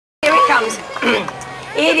Here it comes.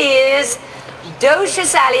 It is Dosha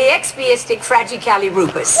Sally Expiastic Fragicali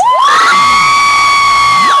Rupus.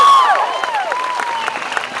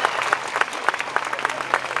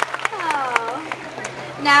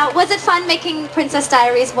 Now, was it fun making Princess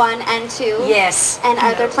Diaries 1 and 2? Yes. And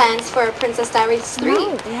are there plans for Princess Diaries 3?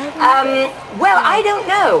 Well, I don't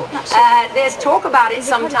know. There's talk about it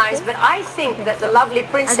sometimes, but I think that the lovely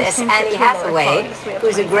Princess Annie Hathaway,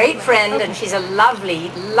 who's a great friend and she's a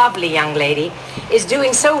lovely, lovely young lady, is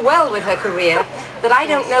doing so well with her career that I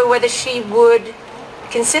don't know whether she would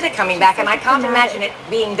consider coming back, and I can't imagine it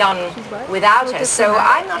being done without her. So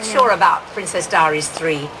I'm not sure about Princess Diaries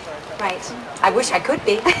 3. Right. I wish I could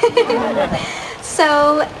be.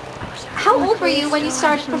 So, how old were you when you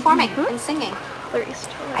started performing and singing?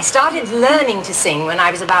 I started learning to sing when I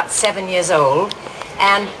was about 7 years old,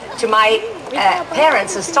 and to my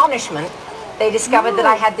parents' astonishment, they discovered that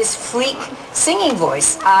I had this freak singing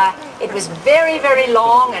voice. It was very, very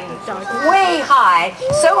long and way high,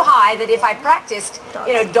 so high that if I practiced,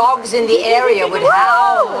 you know, dogs in the area would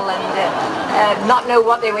howl and not know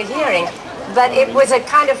what they were hearing. But it was a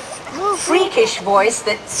kind of freakish voice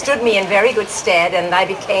that stood me in very good stead, and I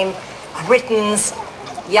became Britain's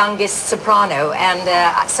youngest soprano.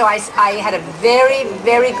 And so I had a very,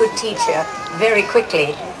 very good teacher very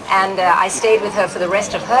quickly, and I stayed with her for the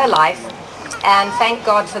rest of her life. And thank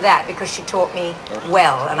God for that, because she taught me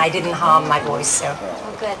well, and I didn't harm my voice. So.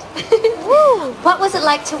 Oh, good. What was it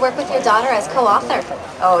like to work with your daughter as co-author?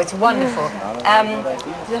 Oh, it's wonderful.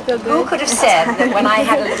 Who could have said that when I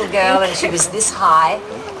had a little girl and she was this high,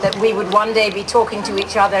 that we would one day be talking to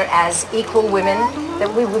each other as equal women,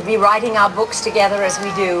 that we would be writing our books together as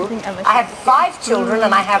we do. I have 5 children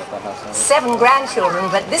and I have 7 grandchildren,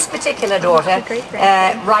 but this particular daughter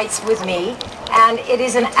writes with me, and it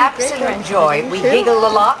is an absolute joy. We giggle a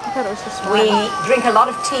lot, we drink a lot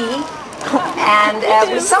of tea, and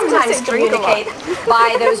we sometimes communicate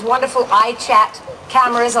by those wonderful iChat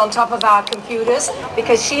cameras on top of our computers,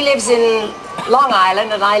 because she lives in Long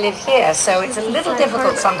Island and I live here, so it's a little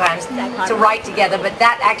difficult sometimes to write together, but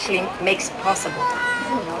that actually makes it possible.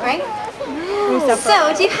 Right?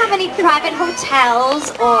 So, do you have any private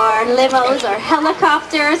hotels or limos or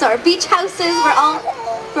helicopters or beach houses? We're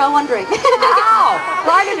all wondering. Oh,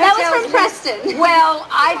 private that hotels. Was from Preston. Well,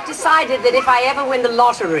 I've decided that if I ever win the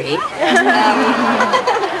lottery,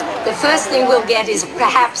 the first thing we'll get is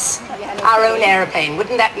perhaps our own airplane.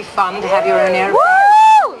 Wouldn't that be fun to have your own airplane?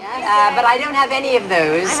 But I don't have any of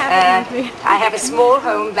those. I have a small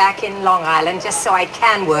home back in Long Island just so I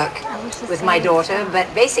can work with my daughter.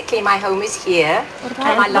 But basically my home is here.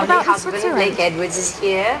 And my lovely husband, Blake Edwards, is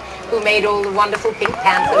here, who made all the wonderful Pink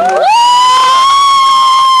Panther movies.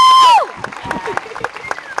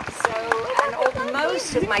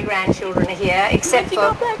 Most of my grandchildren are here, except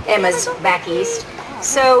for Emma's back east.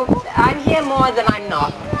 So I'm here more than I'm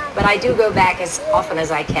not, but I do go back as often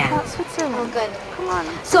as I can. Oh, good. Come on.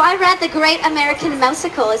 So I read The Great American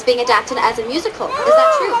Mousical is being adapted as a musical. Is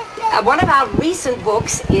that true? One of our recent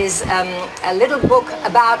books is a little book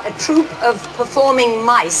about a troupe of performing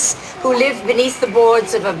mice who live beneath the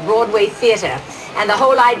boards of a Broadway theater. And the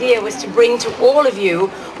whole idea was to bring to all of you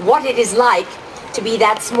what it is like to be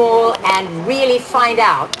that small and really find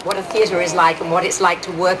out what a theater is like and what it's like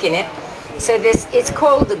to work in it. So it's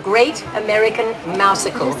called The Great American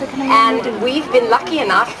Mousical, and we've been lucky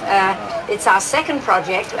enough, it's our second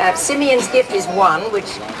project. Simeon's Gift is one,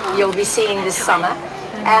 which you'll be seeing this summer,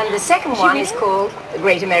 and the second one is called The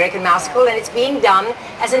Great American Mousical, and it's being done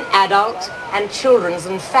as an adult and children's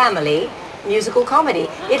and family musical comedy.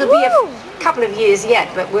 It'll be a couple of years yet,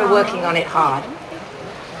 but we're working on it hard.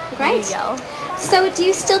 Great. So do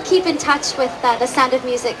you still keep in touch with the Sound of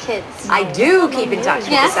Music kids? I do keep in touch with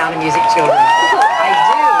the Sound of Music children. I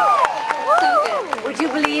do. So good. Would you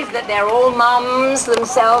believe that they're all mums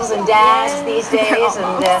themselves and dads these days,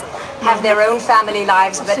 and have their own family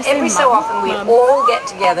lives, but every so often we all get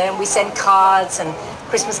together and we send cards and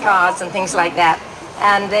Christmas cards and things like that.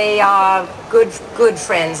 And they are good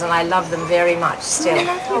friends, and I love them very much still.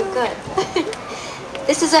 Oh, good.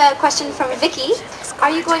 This is a question from Vicky. Are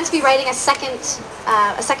you going to be writing a second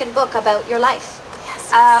book about your life?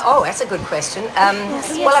 Oh, that's a good question.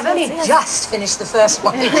 Well, I've only just finished the first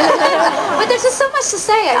one. But there's just so much to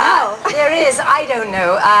say, I know. There is. I don't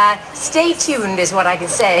know. Stay tuned is what I can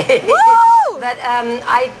say. But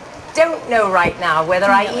I don't know right now whether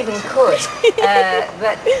I even could.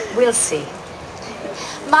 But we'll see.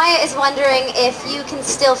 Maya is wondering if you can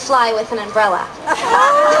still fly with an umbrella.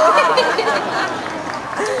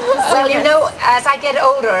 Well, you know, as I get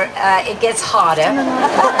older, it gets harder. And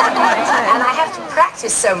I have to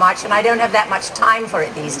practice so much, and I don't have that much time for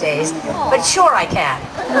it these days. But sure I can.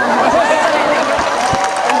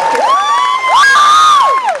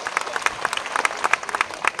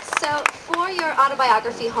 So, for your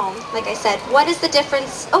autobiography home, like I said, what is the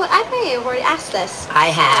difference? Oh, I may have already asked this. I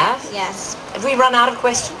have. Yes. Have we run out of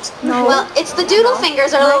questions? No. Well, it's the doodle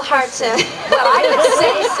fingers are a little hard to... Well, I would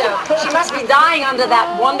say so. She must be dying under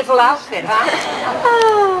that wonderful outfit, huh?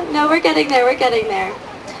 Oh, no, we're getting there, we're getting there.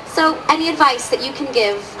 So, any advice that you can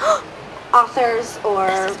give authors or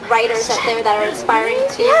writers out there that are inspiring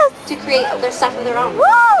to create their stuff of their own?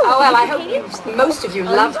 Oh, well, I hope most of you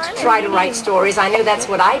love to try to write stories. I know that's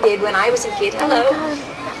what I did when I was a kid. Hello.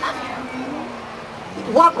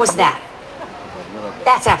 What was that?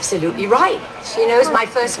 That's absolutely right. She knows my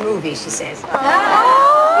first movie, she says. It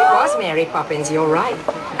was Mary Poppins, you're right.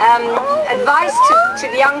 Advice to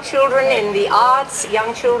the young children in the arts,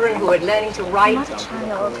 young children who are learning to write.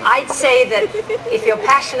 I'd say that if you're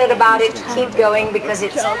passionate about it, keep going because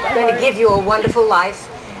it's going to give you a wonderful life.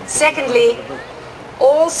 Secondly,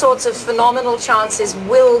 all sorts of phenomenal chances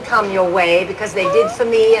will come your way because they did for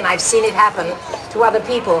me and I've seen it happen to other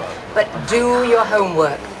people. But do your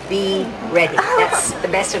homework. Be ready. That's the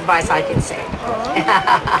best advice I can say. There's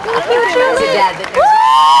a dad that knows.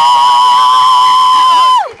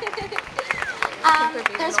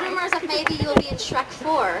 There's rumors that maybe you'll be in Shrek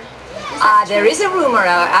 4. There is a rumor.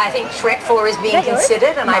 I think Shrek 4 is being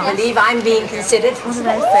considered, and I believe I'm being considered for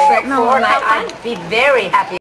Shrek 4, and I'd be very happy.